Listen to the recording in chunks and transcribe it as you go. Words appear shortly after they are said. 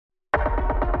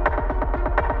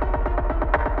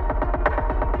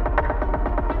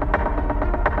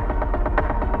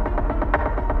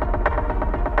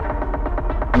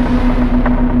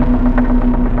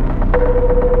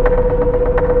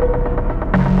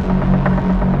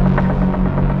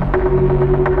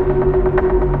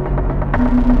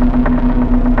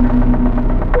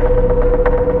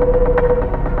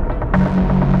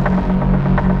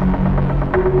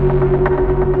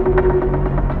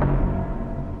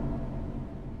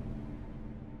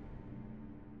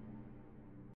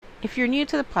If you're new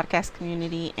to the podcast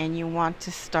community and you want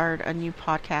to start a new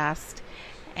podcast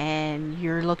and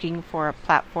you're looking for a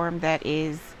platform that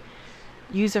is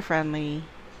user friendly,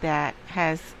 that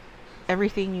has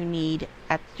everything you need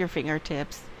at your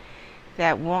fingertips,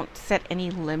 that won't set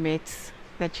any limits,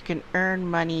 that you can earn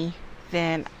money,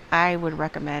 then I would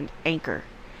recommend Anchor.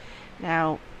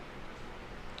 Now,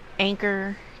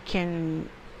 Anchor can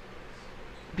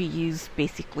be used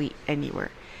basically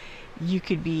anywhere. You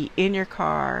could be in your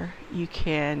car, you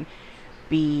can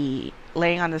be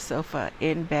laying on the sofa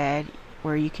in bed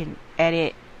where you can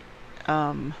edit,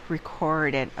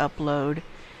 record, and upload.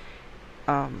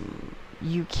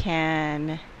 You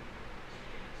can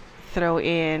throw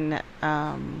in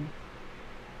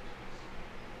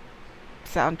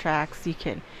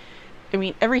soundtracks.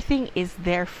 Everything is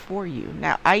there for you.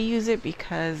 Now, I use it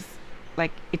because,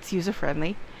 it's user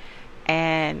friendly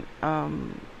and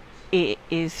it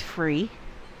is free,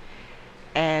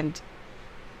 and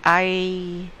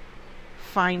I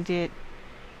find it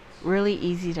really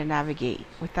easy to navigate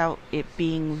without it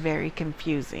being very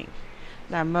confusing.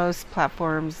 Now, most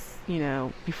platforms,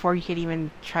 before you can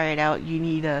even try it out, you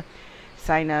need to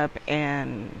sign up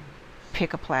and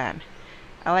pick a plan.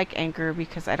 I like Anchor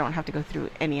because I don't have to go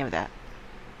through any of that.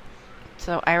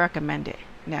 So I recommend it.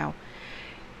 Now,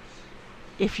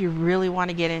 if you really want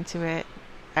to get into it,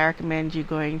 I recommend you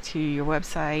going to your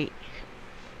website,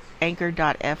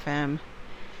 anchor.fm,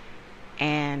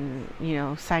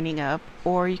 and, signing up.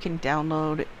 Or you can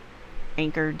download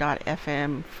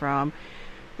anchor.fm from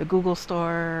the Google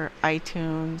Store,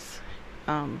 iTunes,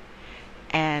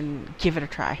 and give it a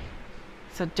try.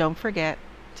 So don't forget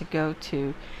to go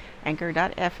to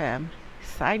anchor.fm,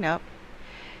 sign up,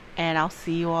 and I'll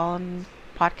see you all in the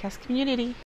podcast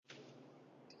community.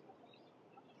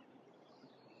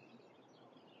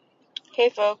 Hey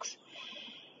folks,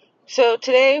 so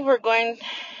today we're going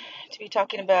to be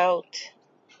talking about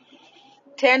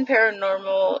 10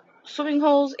 paranormal swimming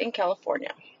holes in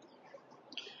California.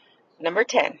 Number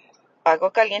 10, Agua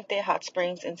Caliente Hot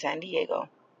Springs in San Diego.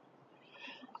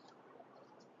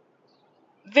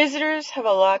 Visitors have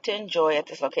a lot to enjoy at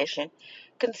this location,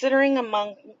 considering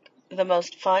among the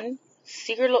most fun,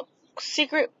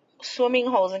 secret swimming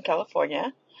holes in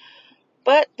California,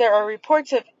 but there are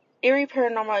reports of eerie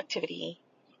paranormal activity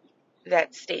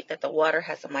that state that the water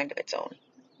has a mind of its own.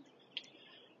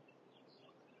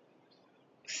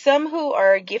 Some who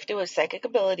are gifted with psychic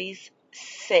abilities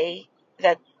say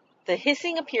that the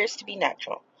hissing appears to be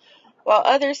natural, while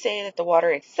others say that the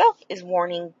water itself is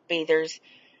warning bathers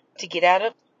to get out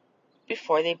of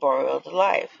before they boil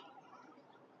alive.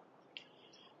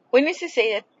 Witnesses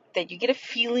say that you get a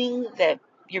feeling that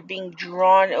you're being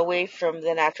drawn away from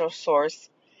the natural source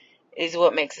is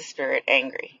what makes the spirit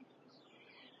angry.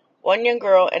 One young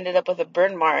girl ended up with a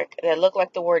burn mark that looked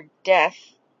like the word death.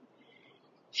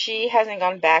 She hasn't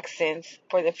gone back since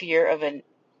for the fear of an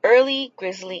early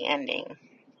grisly ending.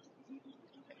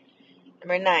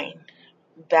 Number 9,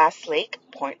 Bass Lake,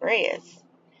 Point Reyes.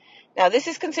 Now, this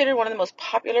is considered one of the most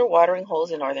popular watering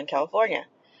holes in Northern California.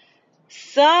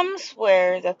 Some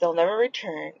swear that they'll never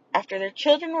return after their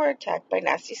children were attacked by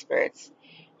nasty spirits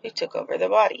who took over their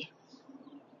body.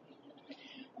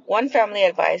 One family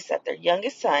advised that their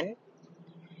youngest son,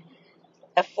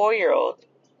 a 4-year-old,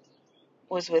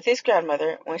 was with his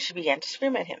grandmother when she began to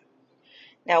scream at him.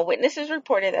 Now, witnesses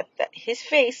reported that his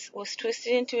face was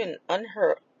twisted into an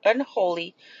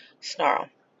unholy snarl.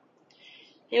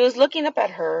 He was looking up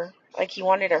at her like he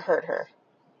wanted to hurt her.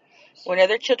 When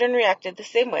other children reacted the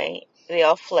same way, they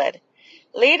all fled,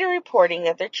 later reporting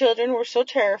that their children were so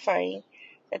terrifying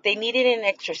that they needed an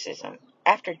exorcism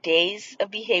after days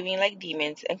of behaving like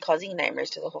demons and causing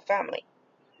nightmares to the whole family.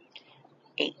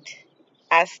 8.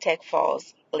 Aztec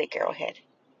Falls, Lake Arrowhead.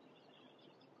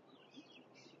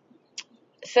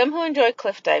 Some who enjoy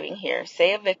cliff diving here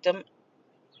say a victim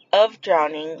of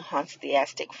drowning haunts the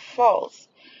Aztec Falls,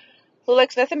 who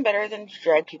likes nothing better than to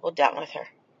drag people down with her.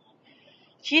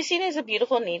 She is seen as a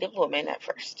beautiful native woman at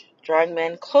first, drawing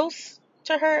men close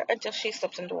to her until she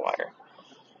slips underwater.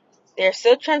 They are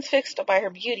so transfixed by her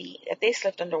beauty that they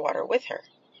slipped underwater with her.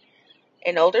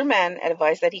 An older man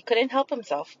advised that he couldn't help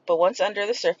himself, but once under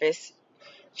the surface,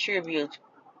 she revealed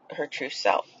her true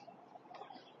self.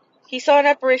 He saw an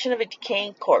apparition of a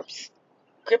decaying corpse,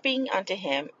 gripping onto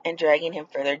him and dragging him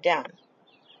further down.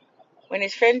 When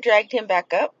his friend dragged him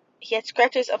back up, he had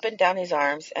scratches up and down his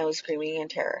arms and was screaming in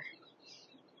terror.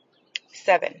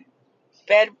 7.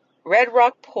 Red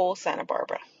Rock Pool, Santa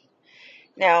Barbara.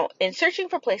 Now, in searching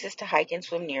for places to hike and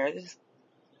swim near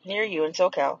you in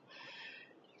SoCal,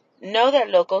 know that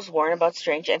locals warn about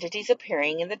strange entities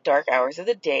appearing in the dark hours of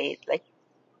the day, like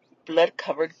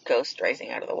blood-covered ghost rising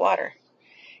out of the water.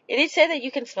 It is said that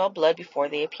you can smell blood before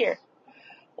they appear.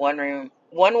 One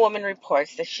woman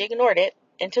reports that she ignored it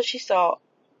until she saw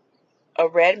a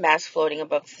red mass floating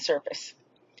above the surface.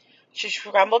 She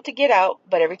scrambled to get out,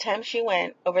 but every time she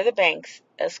went over the banks,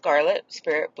 a scarlet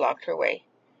spirit blocked her way.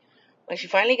 When she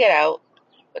finally got out,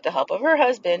 with the help of her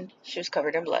husband, she was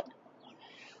covered in blood.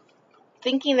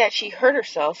 Thinking that she hurt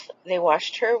herself, they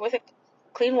washed her with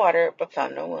clean water but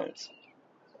found no wounds.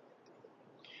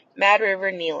 Mad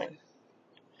River Nealon.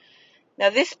 Now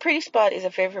this pretty spot is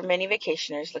a favorite for many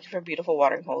vacationers looking for beautiful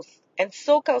watering holes and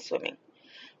SoCal swimming.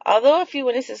 Although a few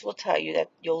witnesses will tell you that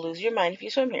you'll lose your mind if you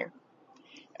swim here.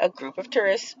 A group of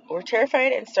tourists were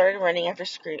terrified and started running after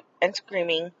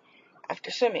screaming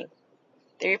after swimming.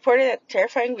 They reported that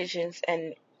terrifying visions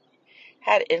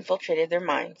had infiltrated their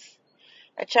minds.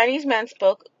 A Chinese man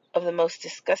spoke of the most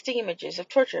disgusting images of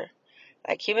torture,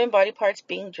 like human body parts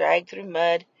being dragged through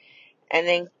mud and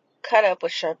then cut up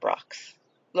with sharp rocks.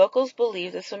 Locals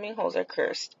believe the swimming holes are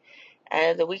cursed,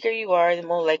 and the weaker you are, the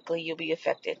more likely you'll be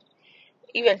affected,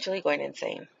 eventually going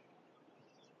insane.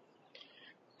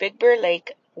 Big Bear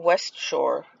Lake, West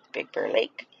Shore, Big Bear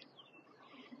Lake.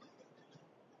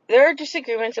 There are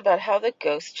disagreements about how the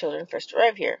ghost children first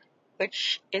arrived here,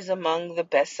 which is among the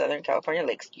best Southern California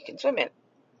lakes you can swim in.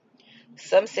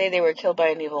 Some say they were killed by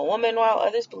an evil woman, while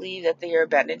others believe that they are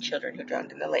abandoned children who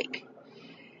drowned in the lake.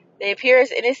 They appear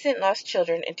as innocent lost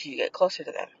children until you get closer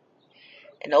to them.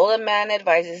 An old man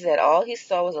advises that all he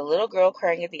saw was a little girl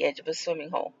crying at the edge of a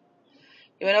swimming hole.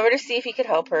 He went over to see if he could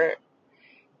help her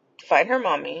to find her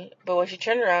mommy, but when she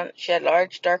turned around, she had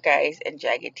large dark eyes and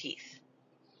jagged teeth.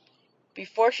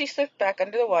 Before she slipped back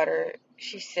under the water,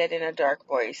 she said in a dark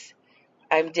voice,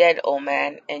 "I'm dead, old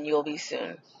man, and you'll be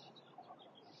soon."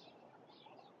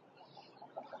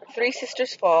 Three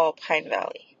Sisters Fall, Pine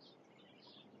Valley.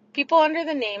 People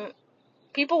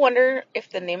wonder if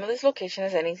the name of this location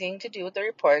has anything to do with the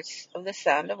reports of the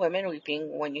sound of women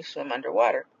weeping when you swim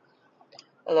underwater.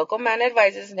 A local man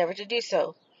advises never to do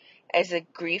so, as the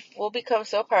grief will become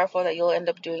so powerful that you'll end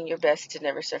up doing your best to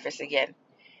never surface again,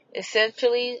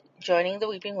 essentially joining the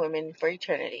weeping women for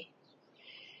eternity.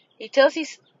 He tells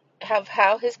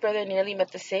how his brother nearly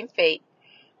met the same fate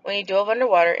when he dove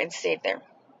underwater and stayed there.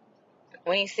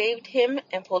 When he saved him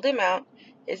and pulled him out,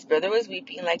 his brother was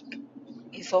weeping like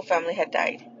his whole family had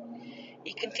died.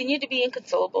 He continued to be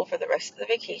inconsolable for the rest of the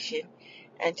vacation,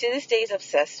 and to this day is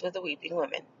obsessed with the weeping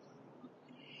women.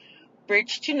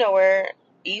 Bridge to Nowhere,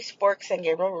 East Fork San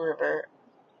Gabriel River,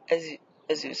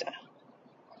 Azusa.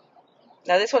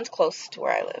 Now this one's close to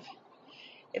where I live.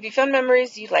 If you found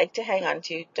memories you'd like to hang on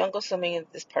to, don't go swimming in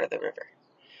this part of the river.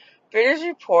 Visitors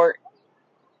report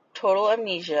total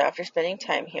amnesia after spending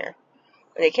time here,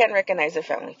 where they can't recognize their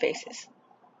family faces.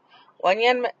 One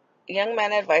young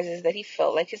man advises that he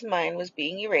felt like his mind was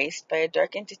being erased by a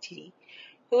dark entity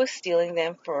who was stealing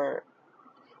them.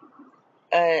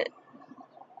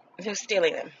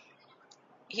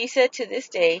 He said to this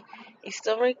day he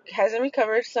still hasn't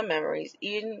recovered some memories,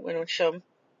 even when shown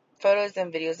photos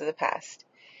and videos of the past.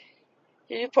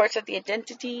 He reports that the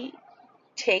entity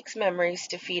takes memories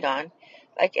to feed on,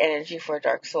 like energy for a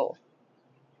dark soul.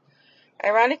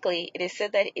 Ironically, it is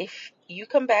said that if you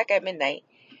come back at midnight,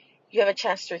 you have a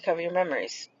chance to recover your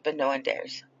memories, but no one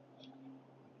dares.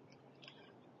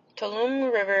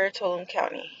 Tuolumne River, Tuolumne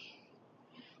County.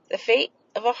 The fate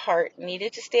of a heart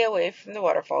needed to stay away from the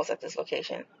waterfalls at this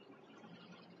location,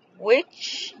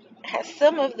 which has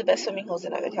some of the best swimming holes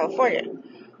in Northern California.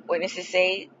 Witnesses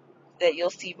say that you'll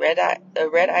see red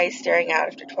eyes staring out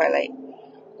after twilight.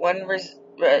 One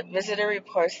visitor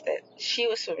reports that she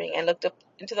was swimming and looked up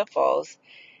into the falls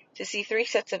to see 3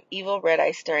 sets of evil red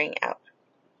eyes staring out.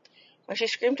 When she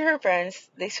screamed to her friends,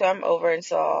 they swam over and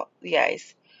saw the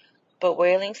eyes, but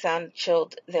wailing sound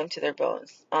chilled them to their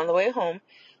bones. On the way home,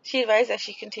 she advised that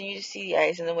she continued to see the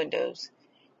eyes in the windows,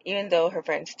 even though her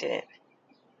friends didn't.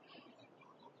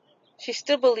 She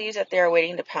still believes that they are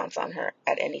waiting to pounce on her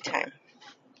at any time.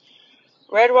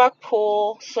 Red Rock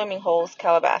Pool, Swimming Holes,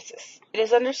 Calabasas. It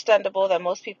is understandable that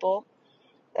most people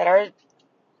that are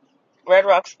red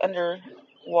rocks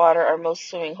underwater are most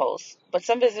swimming holes, but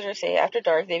some visitors say after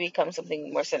dark they become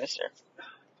something more sinister.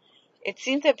 It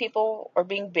seems that people are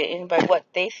being bitten by what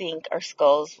they think are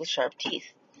skulls with sharp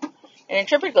teeth. An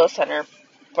intrepid ghost hunter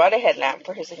brought a headlamp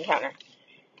for his encounter.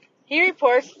 He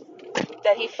reports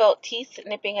that he felt teeth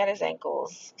nipping at his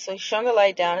ankles, so he shone the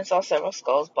light down and saw several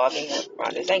skulls bobbing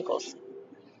around his ankles.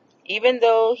 Even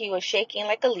though he was shaking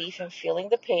like a leaf and feeling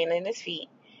the pain in his feet,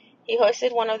 he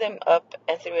hoisted one of them up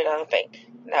and threw it on the bank.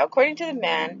 Now, according to the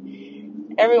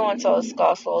man, everyone saw the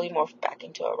skull slowly morph back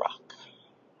into a rock.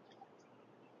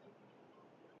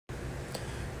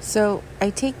 So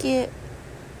I take it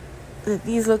that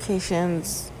these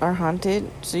locations are haunted,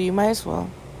 so you might as well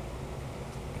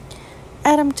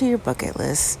add them to your bucket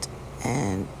list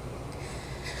and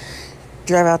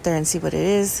drive out there and see what it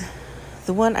is.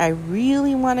 The one I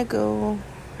really want to go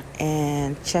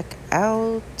and check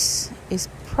out is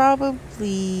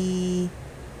probably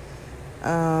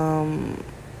the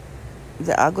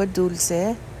Agua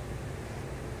Dulce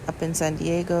up in San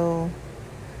Diego,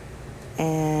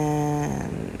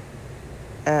 and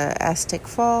Aztec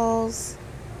Falls,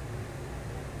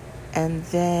 and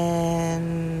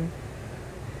then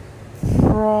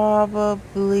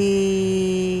probably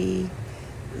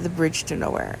the Bridge to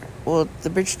Nowhere. Well, the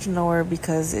Bridge to Nowhere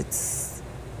because it's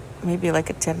maybe like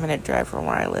a 10-minute drive from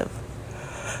where I live.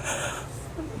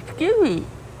 Excuse me.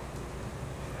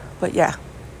 But yeah.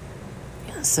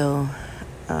 So,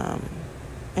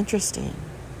 interesting.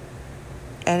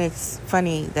 And it's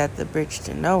funny that the Bridge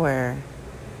to Nowhere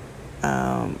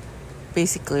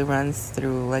basically runs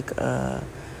through like a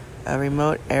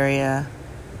remote area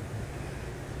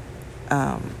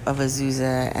of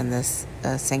Azusa and this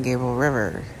San Gabriel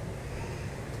River.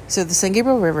 So the San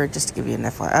Gabriel River, just to give you an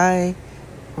FYI,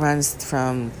 runs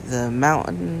from the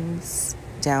mountains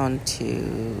down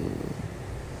to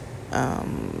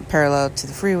parallel to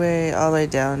the freeway, all the way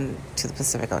down to the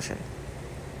Pacific Ocean.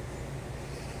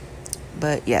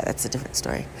 But yeah, that's a different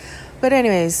story. But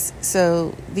anyways,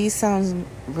 so these sound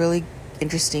really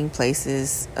interesting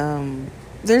places.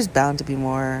 There's bound to be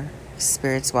more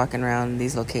spirits walking around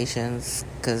these locations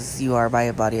because you are by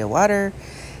a body of water,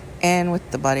 and with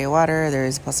the body of water there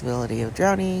is a possibility of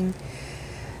drowning.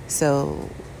 So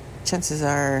chances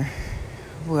are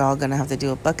we're all gonna have to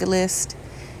do a bucket list.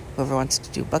 Whoever wants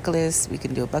to do a bucket list, we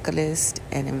can do a bucket list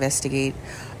and investigate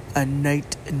a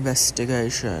night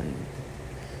investigation.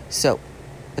 So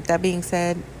with that being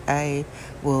said, I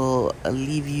will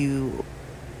leave you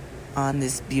on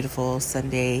this beautiful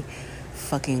Sunday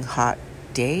fucking hot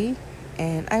day,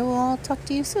 and I will talk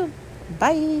to you soon.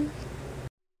 Bye.